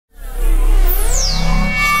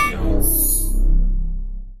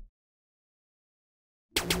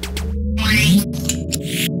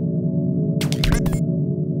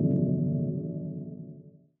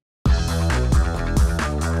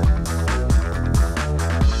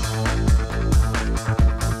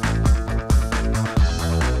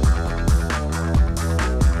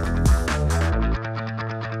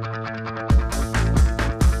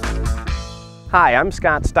Hi, I'm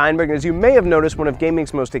Scott Steinberg, and as you may have noticed, one of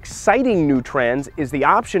gaming's most exciting new trends is the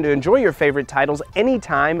option to enjoy your favorite titles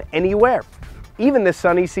anytime, anywhere, even this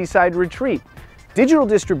sunny seaside retreat. Digital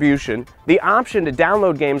distribution, the option to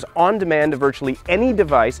download games on demand to virtually any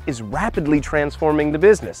device, is rapidly transforming the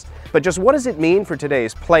business. But just what does it mean for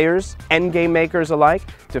today's players and game makers alike?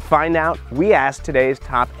 To find out, we asked today's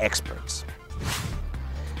top experts.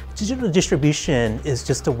 Digital distribution is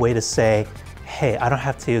just a way to say, hey, I don't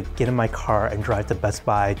have to get in my car and drive to Best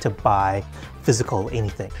Buy to buy physical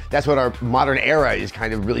anything. That's what our modern era is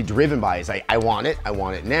kind of really driven by, is like, I want it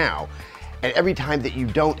now. And every time that you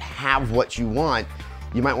don't have what you want,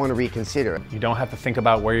 you might want to reconsider. You don't have to think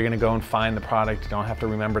about where you're going to go and find the product. You don't have to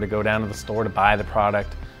remember to go down to the store to buy the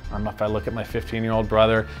product. If I look at my 15-year-old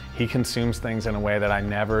brother, he consumes things in a way that I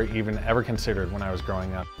never even ever considered when I was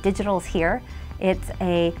growing up. Digital's here. It's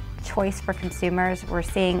a choice for consumers. We're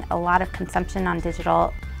seeing a lot of consumption on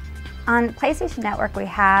digital. On PlayStation Network, we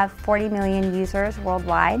have 40 million users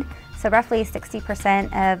worldwide, so roughly 60%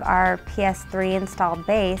 of our PS3 installed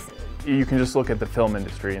base. You can just look at the film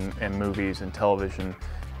industry and movies and television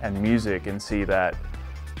and music and see that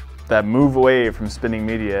move away from spinning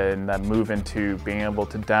media and that move into being able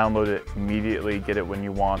to download it immediately, get it when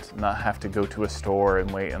you want, not have to go to a store and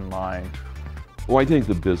wait in line. Well, I think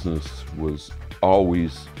the business was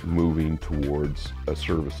always moving towards a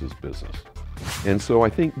services business. And so I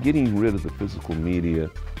think getting rid of the physical media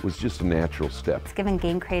was just a natural step. It's given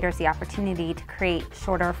game creators the opportunity to create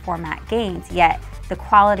shorter format games, yet the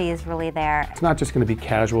quality is really there. It's not just going to be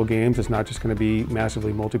casual games, it's not just going to be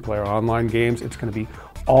massively multiplayer online games, it's going to be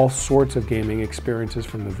all sorts of gaming experiences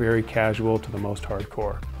from the very casual to the most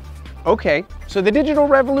hardcore. Okay, so the digital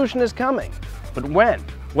revolution is coming, but when?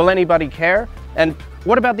 Will anybody care? And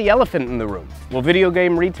what about the elephant in the room? Will video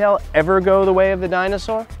game retail ever go the way of the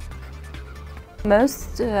dinosaur?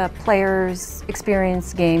 Most players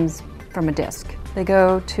experience games from a disc. They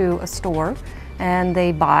go to a store and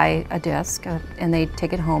they buy a disc and they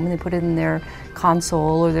take it home and they put it in their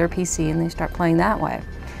console or their PC and they start playing that way.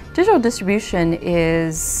 Digital distribution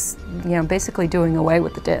is, basically doing away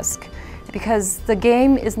with the disc because the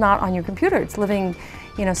game is not on your computer. It's living,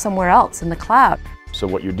 somewhere else in the cloud. So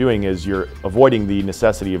what you're doing is you're avoiding the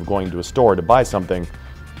necessity of going to a store to buy something,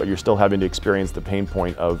 but you're still having to experience the pain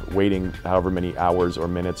point of waiting however many hours or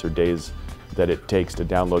minutes or days that it takes to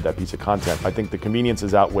download that piece of content. I think the convenience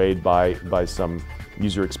is outweighed by some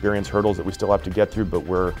user experience hurdles that we still have to get through, but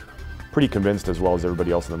we're pretty convinced, as well as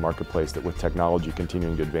everybody else in the marketplace, that with technology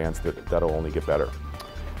continuing to advance, that'll only get better.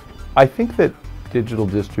 I think that digital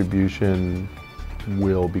distribution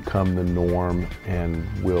will become the norm and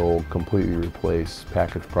will completely replace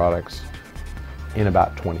packaged products in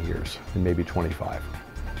about 20 years, and maybe 25.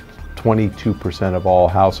 22% of all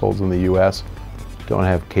households in the US don't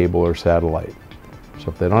have cable or satellite.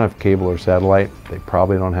 So if they don't have cable or satellite, they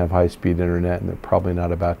probably don't have high-speed internet and they're probably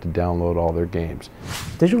not about to download all their games.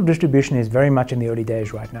 Digital distribution is very much in the early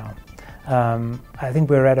days right now. I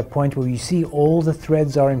think we're at a point where you see all the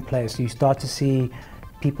threads are in place. You start to see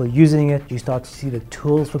people using it, you start to see the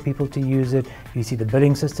tools for people to use it, you see the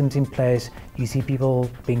billing systems in place, you see people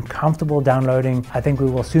being comfortable downloading. I think we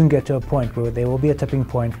will soon get to a point where there will be a tipping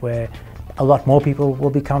point where a lot more people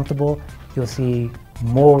will be comfortable. You'll see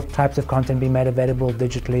more types of content being made available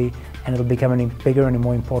digitally, and it'll become a bigger and a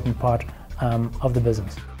more important part of the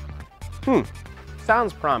business.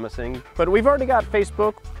 Sounds promising, but we've already got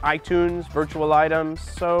Facebook, iTunes, virtual items,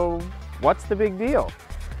 so what's the big deal?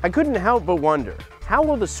 I couldn't help but wonder, how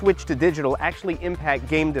will the switch to digital actually impact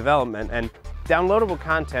game development, and downloadable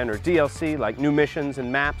content or DLC like new missions and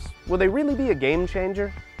maps, will they really be a game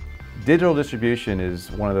changer? Digital distribution is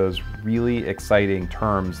one of those really exciting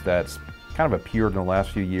terms that's kind of appeared in the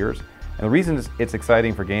last few years. And the reason it's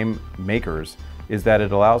exciting for game makers is that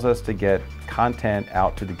it allows us to get content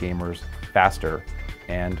out to the gamers faster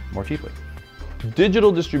and more cheaply.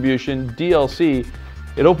 Digital distribution, DLC,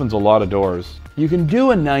 it opens a lot of doors. You can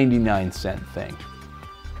do a 99-cent thing.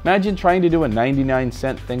 Imagine trying to do a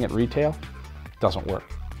 99-cent thing at retail. Doesn't work.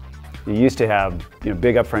 You used to have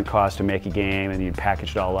big upfront costs to make a game, and you'd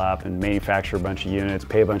package it all up and manufacture a bunch of units,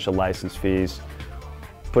 pay a bunch of license fees,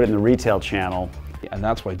 put it in the retail channel. And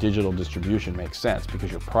that's why digital distribution makes sense, because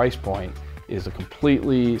your price point is a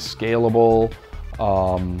completely scalable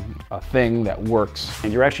a thing that works.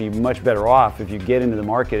 And you're actually much better off if you get into the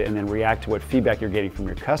market and then react to what feedback you're getting from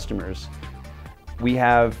your customers. We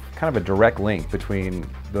have kind of a direct link between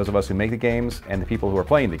those of us who make the games and the people who are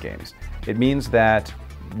playing the games. It means that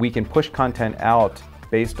we can push content out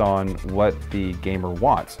based on what the gamer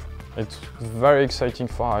wants. It's very exciting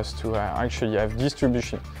for us to actually have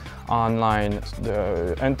distribution online,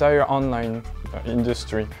 the entire online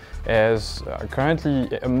industry is currently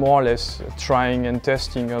more or less trying and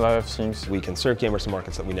testing a lot of things. We can serve gamers in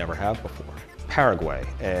markets that we never have before. Paraguay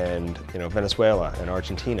and Venezuela and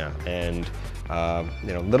Argentina and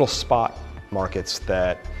little spot markets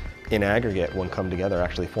that in aggregate, when come together,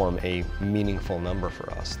 actually form a meaningful number for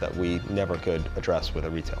us that we never could address with a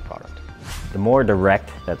retail product. The more direct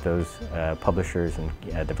that those publishers and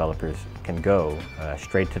developers can go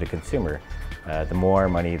straight to the consumer, the more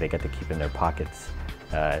money they get to keep in their pockets.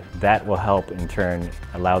 That will help in turn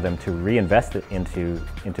allow them to reinvest it into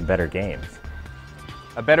better games.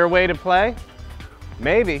 A better way to play?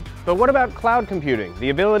 Maybe. But what about cloud computing? The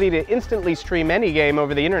ability to instantly stream any game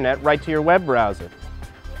over the internet right to your web browser.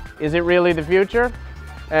 Is it really the future?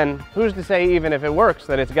 And who's to say, even if it works,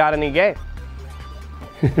 that it's got any game?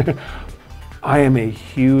 I am a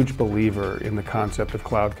huge believer in the concept of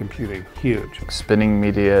cloud computing, huge. Spinning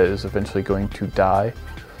media is eventually going to die.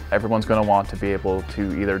 Everyone's going to want to be able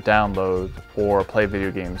to either download or play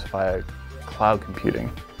video games via cloud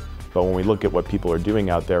computing. But when we look at what people are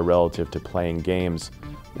doing out there relative to playing games,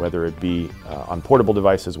 whether it be on portable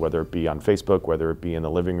devices, whether it be on Facebook, whether it be in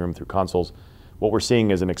the living room through consoles, what we're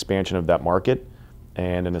seeing is an expansion of that market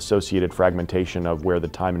and an associated fragmentation of where the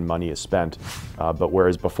time and money is spent. But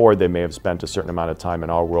whereas before they may have spent a certain amount of time in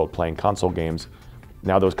our world playing console games,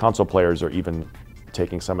 now those console players are even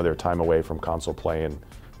taking some of their time away from console play and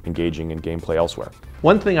engaging in gameplay elsewhere.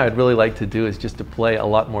 One thing I'd really like to do is just to play a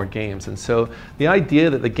lot more games, and so the idea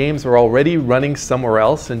that the games are already running somewhere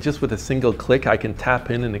else and just with a single click I can tap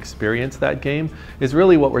in and experience that game is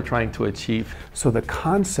really what we're trying to achieve. So the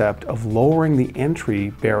concept of lowering the entry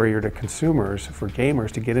barrier to consumers, for gamers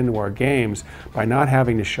to get into our games by not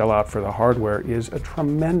having to shell out for the hardware, is a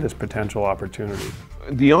tremendous potential opportunity.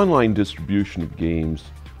 The online distribution of games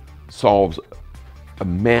solves a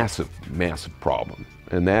massive, massive problem,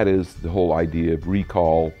 and that is the whole idea of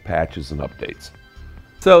recall, patches, and updates.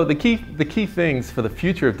 So the key things for the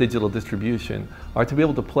future of digital distribution are to be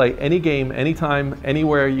able to play any game, anytime,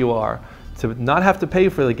 anywhere you are, to not have to pay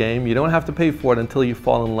for the game. You don't have to pay for it until you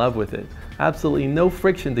fall in love with it. Absolutely no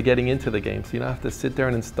friction to getting into the game, so you don't have to sit there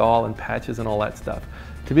and install and patches and all that stuff.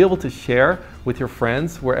 To be able to share with your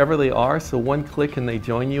friends wherever they are, so one click and they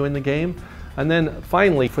join you in the game. And then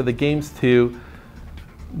finally, for the games to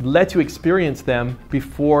let you experience them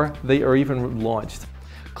before they are even launched.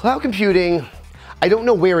 Cloud computing, I don't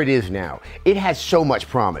know where it is now. It has so much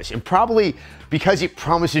promise, and probably because it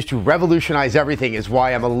promises to revolutionize everything is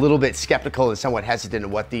why I'm a little bit skeptical and somewhat hesitant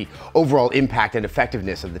of what the overall impact and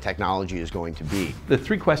effectiveness of the technology is going to be. The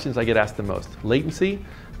three questions I get asked the most: latency.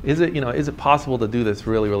 Is it possible to do this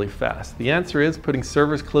really, really fast? The answer is putting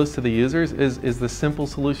servers close to the users is the simple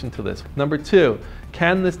solution to this. Number two,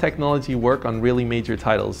 can this technology work on really major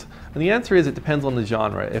titles? And the answer is it depends on the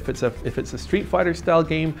genre. If it's a Street Fighter style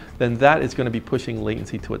game, then that is going to be pushing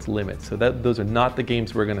latency to its limits. So those are not the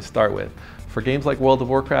games we're going to start with. For games like World of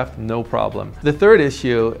Warcraft, no problem. The third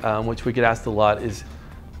issue, which we get asked a lot, is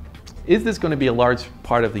this going to be a large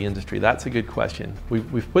part of the industry? That's a good question.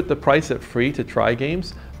 We've put the price at free to try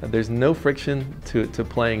games. There's no friction to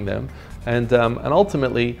playing them. And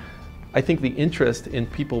ultimately, I think the interest in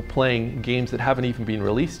people playing games that haven't even been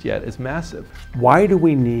released yet is massive. Why do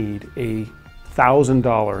we need a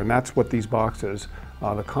 $1,000, and that's what these boxes,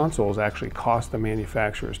 the consoles actually cost the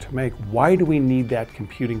manufacturers to make? Why do we need that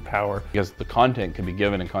computing power? Because the content can be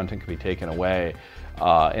given and content can be taken away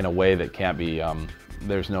in a way that can't be,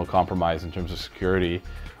 there's no compromise in terms of security.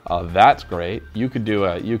 That's great. You could do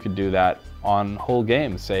that on whole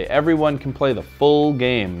games. Say everyone can play the full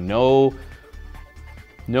game, no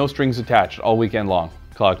strings attached all weekend long,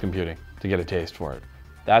 cloud computing, to get a taste for it.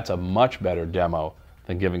 That's a much better demo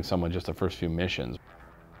than giving someone just the first few missions.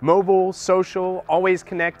 Mobile, social, always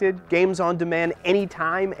connected, games on demand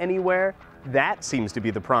anytime, anywhere. That seems to be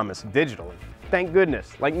the promise digitally. Thank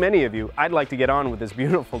goodness. Like many of you, I'd like to get on with this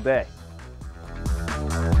beautiful day.